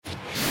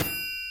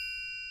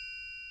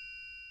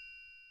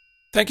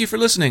Thank you for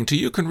listening to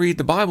You Can Read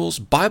the Bible's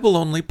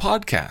Bible-Only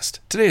podcast.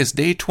 Today is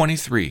day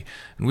 23,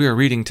 and we are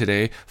reading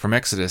today from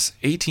Exodus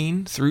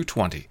 18 through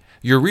 20.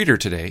 Your reader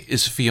today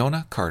is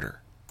Fiona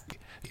Carter.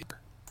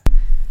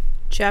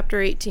 Chapter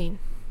 18.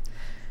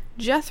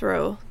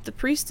 Jethro, the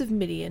priest of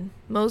Midian,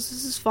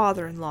 Moses'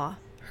 father-in-law,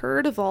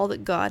 heard of all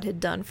that God had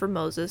done for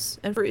Moses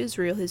and for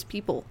Israel his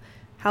people,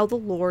 how the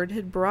Lord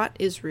had brought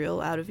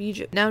Israel out of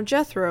Egypt. Now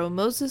Jethro,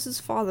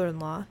 Moses'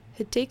 father-in-law,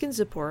 had taken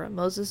Zipporah,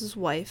 Moses'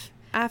 wife,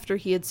 after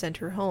he had sent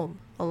her home,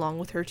 along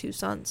with her 2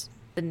 sons.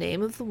 The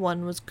name of the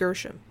one was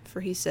Gershom, for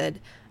he said,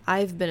 I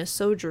have been a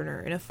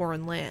sojourner in a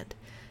foreign land.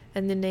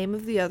 And the name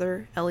of the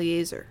other,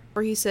 Eleazar,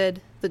 for he said,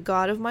 the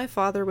God of my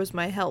father was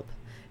my help,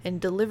 and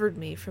delivered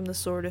me from the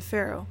sword of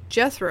Pharaoh.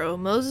 Jethro,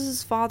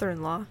 Moses'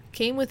 father-in-law,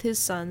 came with his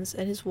sons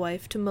and his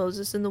wife to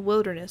Moses in the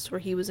wilderness where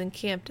he was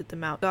encamped at the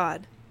Mount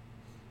God.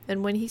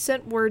 And when he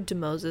sent word to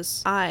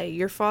Moses, I,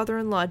 your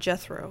father-in-law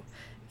Jethro,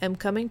 am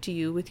coming to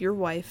you with your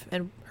wife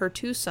and her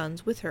 2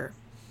 sons with her.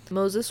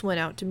 Moses went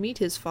out to meet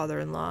his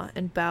father-in-law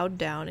and bowed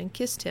down and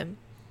kissed him.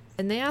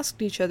 And they asked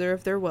each other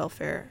of their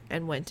welfare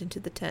and went into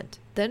the tent.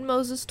 Then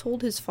Moses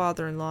told his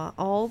father-in-law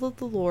all that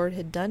the Lord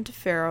had done to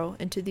Pharaoh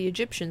and to the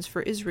Egyptians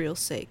for Israel's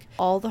sake,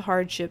 all the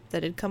hardship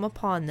that had come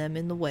upon them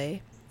in the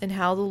way, and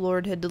how the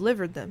Lord had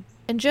delivered them.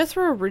 And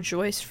Jethro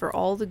rejoiced for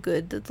all the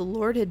good that the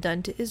Lord had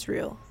done to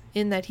Israel,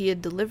 in that he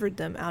had delivered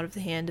them out of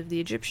the hand of the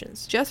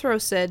Egyptians. Jethro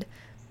said,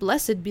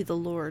 Blessed be the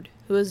Lord,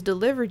 who has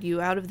delivered you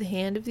out of the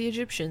hand of the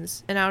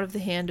Egyptians, and out of the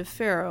hand of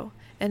Pharaoh,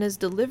 and has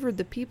delivered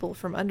the people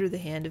from under the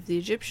hand of the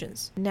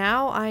Egyptians.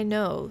 Now I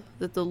know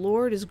that the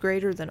Lord is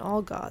greater than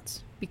all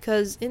gods,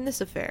 because in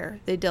this affair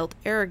they dealt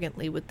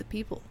arrogantly with the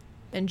people.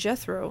 And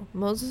Jethro,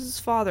 Moses'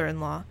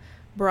 father-in-law,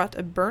 brought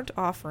a burnt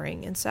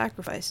offering and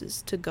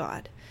sacrifices to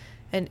God.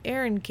 And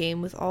Aaron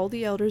came with all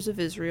the elders of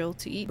Israel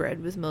to eat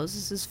bread with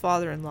Moses'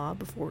 father-in-law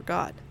before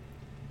God.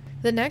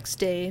 The next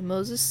day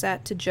Moses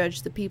sat to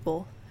judge the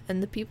people,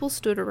 and the people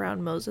stood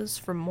around Moses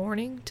from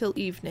morning till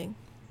evening.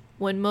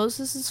 When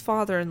Moses'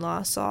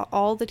 father-in-law saw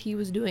all that he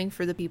was doing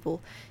for the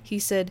people, he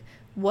said,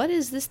 What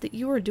is this that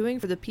you are doing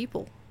for the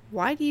people?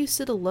 Why do you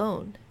sit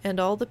alone, and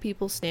all the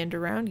people stand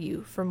around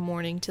you from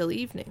morning till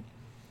evening?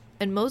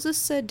 And Moses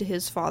said to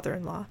his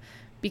father-in-law,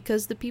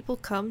 Because the people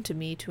come to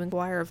me to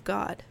inquire of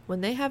God.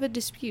 When they have a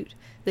dispute,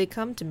 they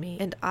come to me,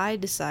 and I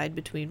decide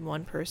between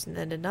one person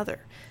and another,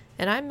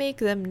 and I make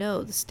them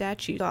know the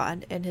statute of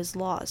God and his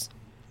laws.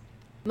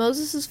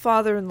 Moses'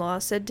 father-in-law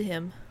said to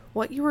him,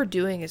 What you are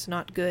doing is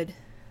not good.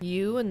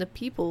 You and the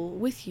people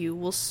with you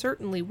will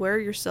certainly wear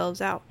yourselves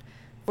out,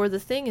 for the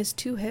thing is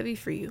too heavy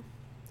for you.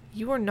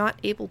 You are not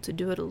able to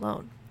do it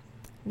alone.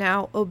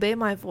 Now obey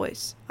my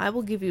voice. I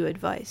will give you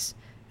advice,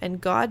 and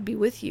God be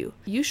with you.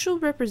 You shall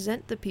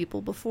represent the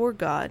people before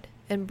God,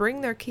 and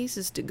bring their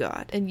cases to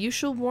God, and you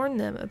shall warn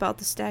them about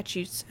the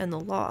statutes and the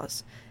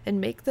laws,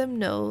 and make them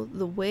know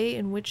the way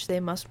in which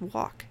they must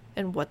walk,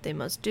 and what they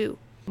must do.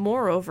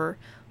 Moreover,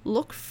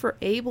 look for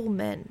able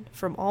men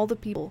from all the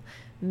people,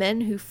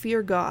 men who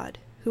fear God,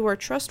 who are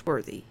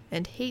trustworthy,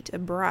 and hate a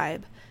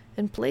bribe,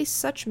 and place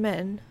such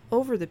men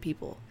over the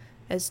people,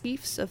 as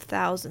chiefs of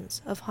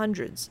thousands, of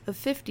hundreds, of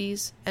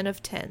 50s, and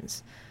of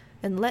 10s,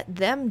 and let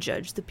them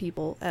judge the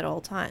people at all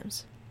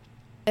times.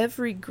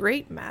 Every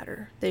great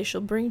matter they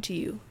shall bring to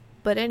you,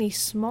 but any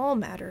small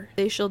matter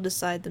they shall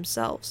decide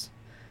themselves.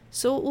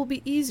 So it will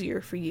be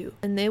easier for you,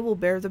 and they will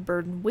bear the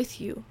burden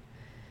with you.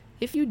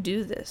 If you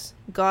do this,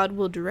 God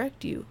will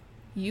direct you.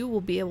 You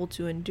will be able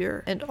to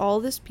endure, and all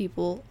this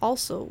people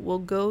also will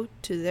go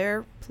to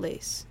their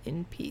place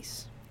in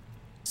peace.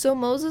 So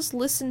Moses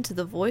listened to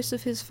the voice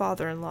of his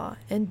father-in-law,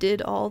 and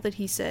did all that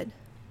he said.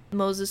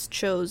 Moses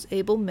chose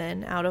able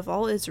men out of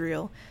all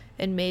Israel,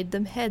 and made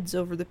them heads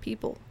over the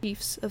people,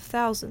 chiefs of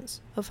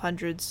thousands, of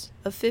hundreds,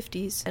 of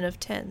 50s, and of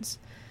 10s,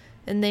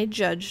 and they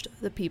judged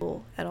the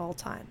people at all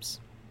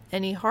times.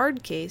 Any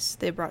hard case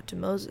they brought to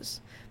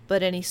Moses,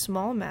 but any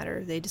small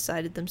matter they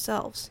decided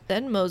themselves.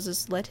 Then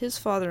Moses let his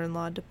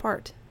father-in-law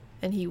depart,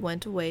 and he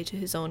went away to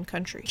his own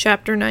country.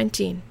 Chapter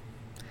 19.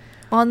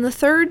 On the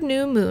 3rd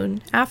new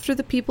moon, after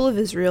the people of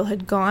Israel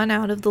had gone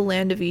out of the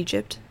land of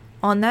Egypt,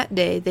 on that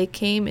day they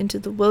came into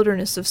the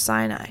wilderness of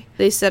Sinai.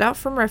 They set out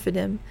from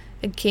Rephidim,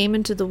 and came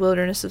into the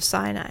wilderness of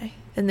Sinai,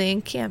 and they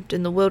encamped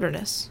in the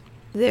wilderness.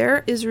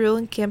 There Israel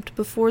encamped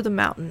before the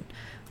mountain,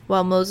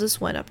 while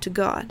Moses went up to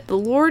God. The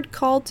Lord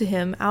called to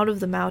him out of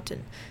the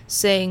mountain,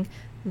 saying,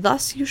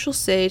 Thus you shall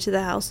say to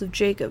the house of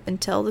Jacob,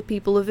 and tell the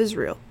people of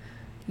Israel,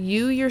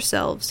 You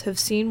yourselves have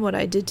seen what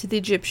I did to the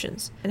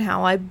Egyptians, and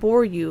how I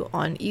bore you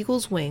on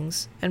eagle's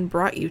wings, and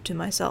brought you to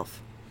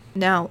myself.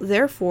 Now,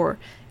 therefore,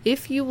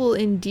 if you will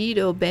indeed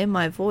obey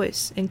my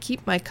voice, and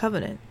keep my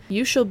covenant,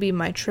 you shall be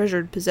my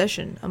treasured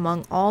possession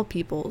among all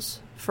peoples,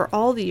 for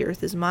all the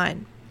earth is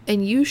mine.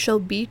 And you shall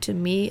be to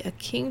me a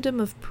kingdom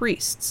of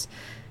priests,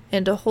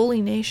 and a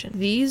holy nation.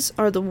 These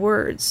are the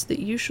words that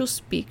you shall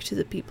speak to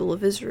the people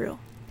of Israel.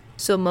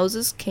 So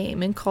Moses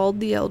came and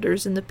called the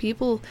elders and the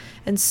people,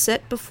 and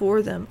set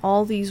before them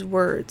all these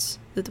words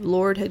that the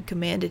Lord had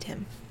commanded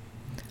him.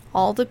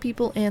 All the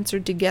people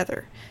answered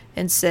together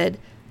and said,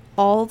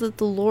 "All that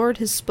the Lord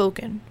has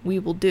spoken, we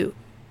will do."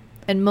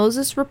 And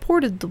Moses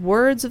reported the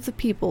words of the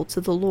people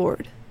to the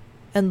Lord.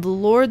 And the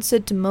Lord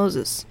said to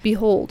Moses,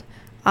 "Behold,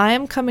 I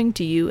am coming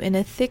to you in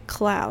a thick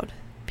cloud.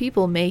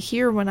 People may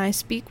hear when I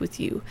speak with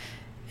you,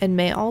 and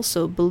may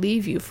also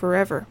believe you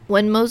forever."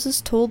 When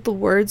Moses told the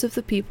words of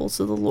the people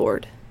to the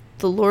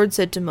Lord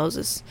said to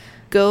Moses,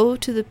 "Go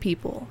to the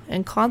people,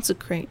 and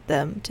consecrate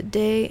them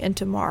today and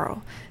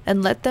tomorrow,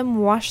 and let them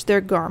wash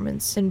their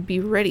garments, and be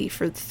ready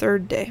for the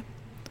third day.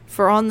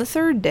 For on the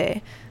third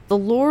day the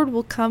Lord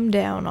will come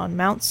down on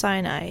Mount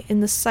Sinai in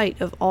the sight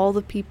of all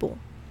the people.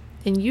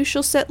 And you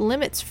shall set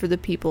limits for the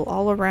people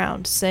all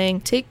around,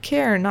 saying, 'Take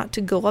care not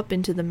to go up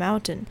into the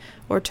mountain,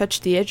 or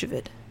touch the edge of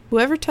it.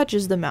 Whoever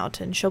touches the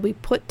mountain shall be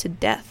put to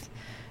death.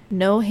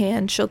 No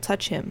hand shall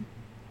touch him,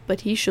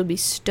 but he shall be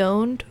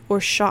stoned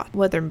or shot,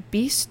 whether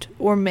beast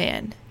or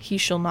man, he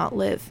shall not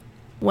live.'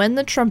 When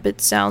the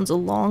trumpet sounds a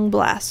long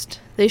blast,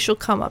 they shall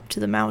come up to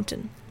the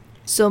mountain."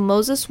 So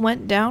Moses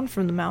went down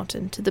from the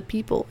mountain to the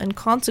people and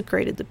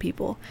consecrated the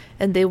people,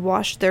 and they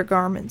washed their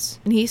garments.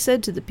 And he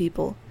said to the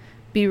people,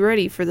 "Be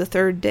ready for the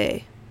third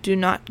day. Do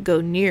not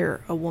go near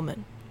a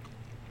woman."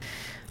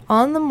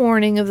 On the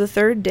morning of the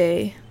third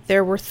day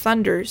there were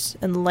thunders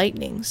and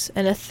lightnings,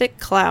 and a thick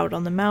cloud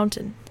on the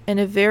mountain, and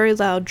a very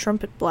loud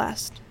trumpet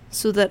blast,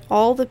 so that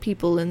all the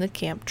people in the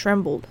camp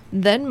trembled.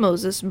 Then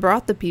Moses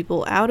brought the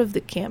people out of the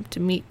camp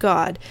to meet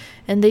God,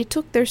 and they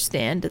took their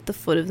stand at the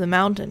foot of the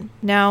mountain.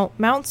 Now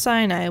Mount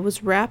Sinai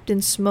was wrapped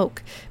in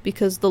smoke,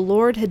 because the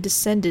Lord had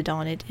descended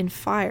on it in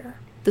fire.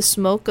 The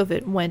smoke of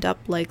it went up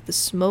like the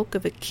smoke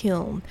of a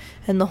kiln,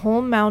 and the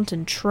whole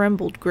mountain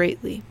trembled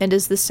greatly. And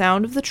as the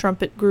sound of the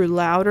trumpet grew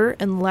louder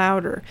and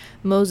louder,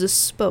 Moses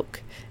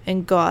spoke,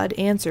 and God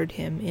answered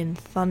him in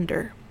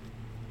thunder.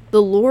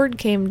 The Lord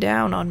came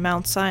down on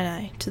Mount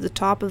Sinai to the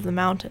top of the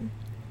mountain.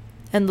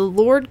 And the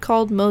Lord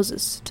called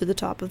Moses to the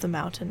top of the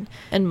mountain,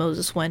 and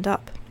Moses went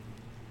up.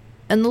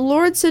 And the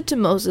Lord said to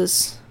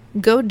Moses,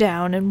 "Go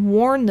down and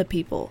warn the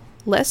people,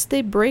 lest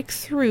they break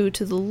through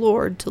to the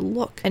Lord to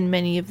look, and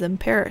many of them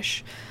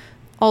perish.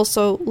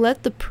 Also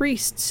let the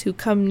priests who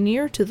come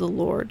near to the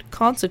Lord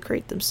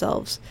consecrate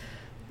themselves,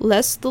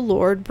 lest the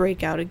Lord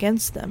break out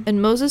against them."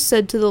 And Moses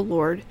said to the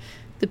Lord,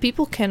 "The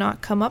people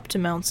cannot come up to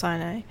Mount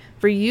Sinai,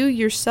 for you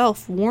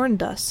yourself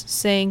warned us,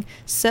 saying,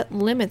 'Set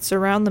limits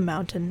around the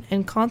mountain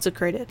and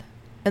consecrate it.'"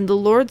 And the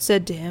Lord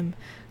said to him,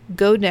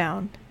 "Go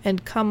down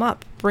and come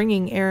up,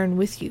 bringing Aaron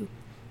with you.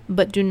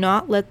 But do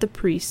not let the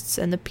priests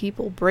and the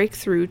people break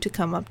through to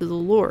come up to the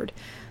Lord,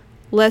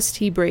 lest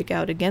he break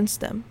out against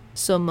them."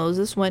 So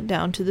Moses went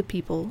down to the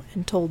people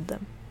and told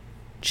them.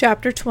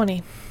 Chapter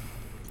 20.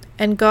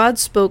 And God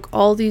spoke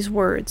all these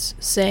words,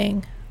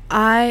 saying,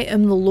 "I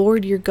am the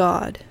Lord your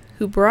God,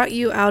 who brought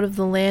you out of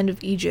the land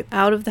of Egypt,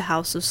 out of the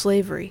house of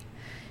slavery.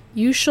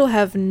 You shall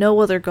have no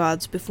other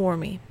gods before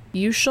me.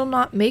 You shall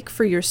not make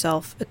for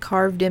yourself a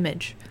carved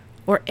image,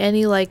 or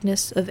any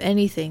likeness of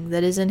anything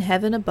that is in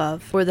heaven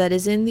above, or that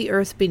is in the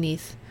earth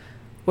beneath,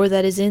 or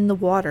that is in the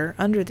water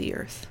under the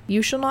earth.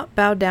 You shall not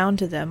bow down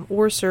to them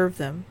or serve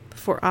them,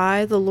 for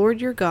I, the Lord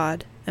your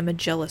God, am a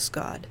jealous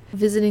God,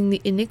 visiting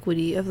the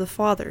iniquity of the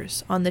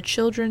fathers on the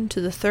children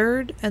to the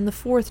third and the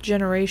fourth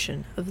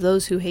generation of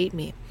those who hate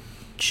me,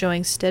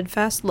 showing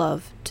steadfast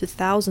love to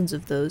thousands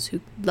of those who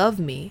love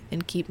me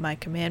and keep my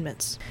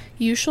commandments.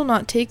 You shall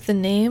not take the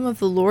name of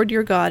the Lord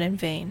your God in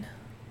vain,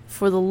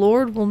 for the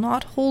Lord will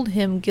not hold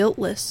him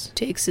guiltless who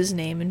takes his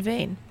name in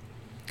vain.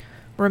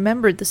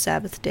 Remember the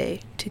Sabbath day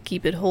to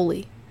keep it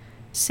holy.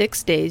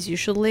 6 days you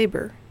shall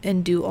labor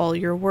and do all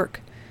your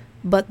work,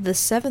 but the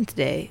seventh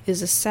day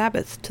is a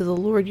Sabbath to the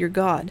Lord your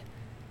God.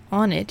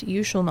 On it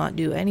you shall not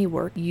do any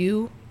work,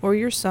 you or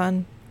your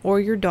son or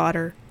your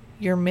daughter,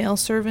 your male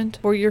servant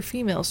or your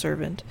female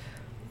servant,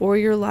 or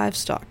your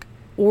livestock,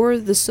 or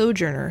the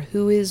sojourner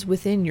who is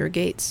within your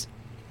gates.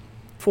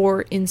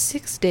 For in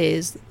 6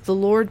 days the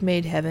Lord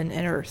made heaven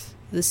and earth,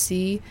 the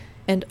sea,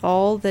 and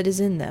all that is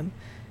in them,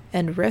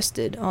 and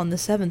rested on the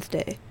seventh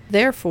day.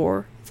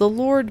 Therefore the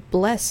Lord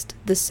blessed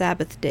the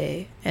Sabbath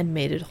day and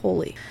made it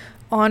holy.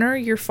 Honor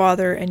your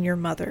father and your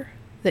mother,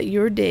 that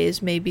your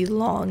days may be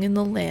long in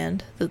the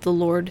land that the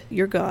Lord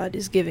your God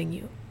is giving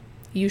you.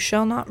 You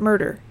shall not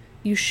murder.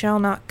 You shall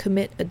not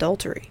commit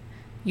adultery.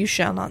 You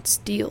shall not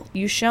steal.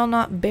 You shall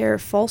not bear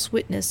false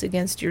witness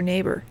against your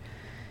neighbor.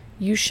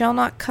 You shall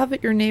not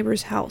covet your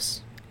neighbor's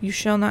house. You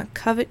shall not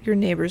covet your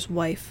neighbor's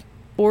wife,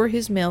 or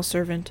his male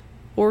servant,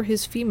 or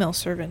his female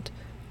servant,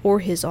 or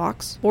his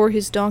ox, or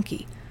his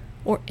donkey,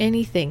 or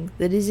anything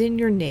that is in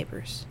your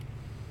neighbor's.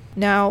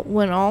 Now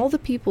when all the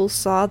people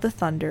saw the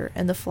thunder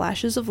and the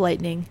flashes of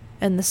lightning,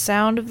 and the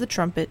sound of the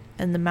trumpet,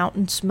 and the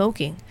mountain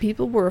smoking,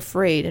 people were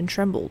afraid and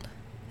trembled.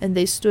 And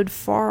they stood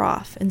far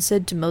off, and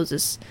said to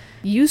Moses,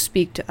 "You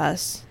speak to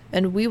us,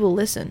 and we will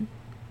listen,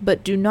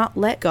 but do not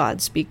let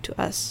God speak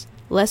to us,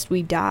 lest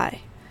we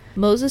die."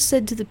 Moses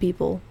said to the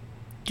people,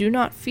 "Do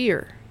not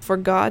fear, for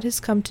God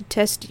has come to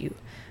test you,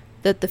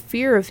 that the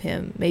fear of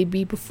him may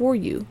be before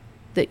you,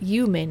 that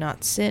you may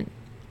not sin."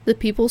 The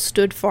people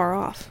stood far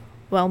off,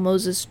 while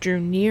Moses drew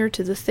near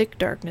to the thick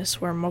darkness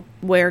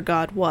where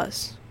God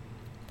was.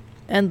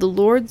 And the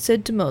Lord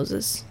said to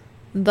Moses,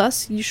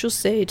 Thus you shall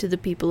say to the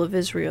people of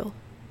Israel,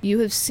 You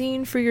have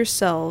seen for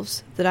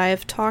yourselves that I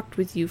have talked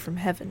with you from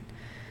heaven.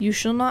 You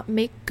shall not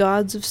make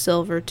gods of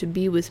silver to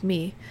be with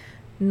me,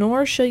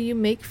 nor shall you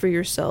make for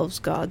yourselves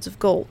gods of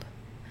gold.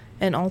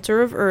 An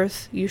altar of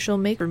earth you shall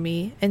make for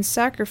me, and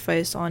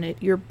sacrifice on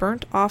it your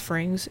burnt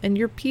offerings and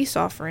your peace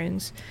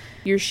offerings,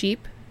 your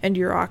sheep and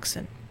your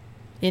oxen.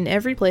 In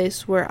every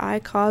place where I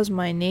cause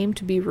my name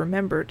to be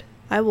remembered,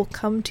 I will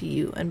come to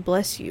you and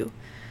bless you.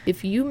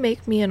 If you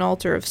make me an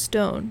altar of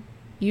stone,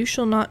 you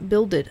shall not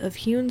build it of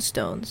hewn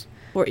stones,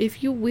 for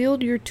if you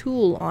wield your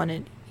tool on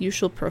it, you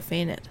shall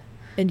profane it.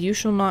 And you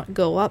shall not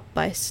go up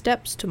by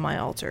steps to my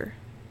altar,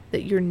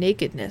 that your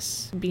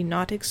nakedness be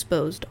not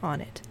exposed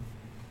on it.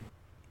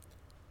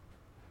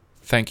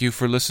 Thank you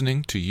for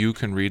listening to You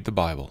Can Read the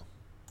Bible.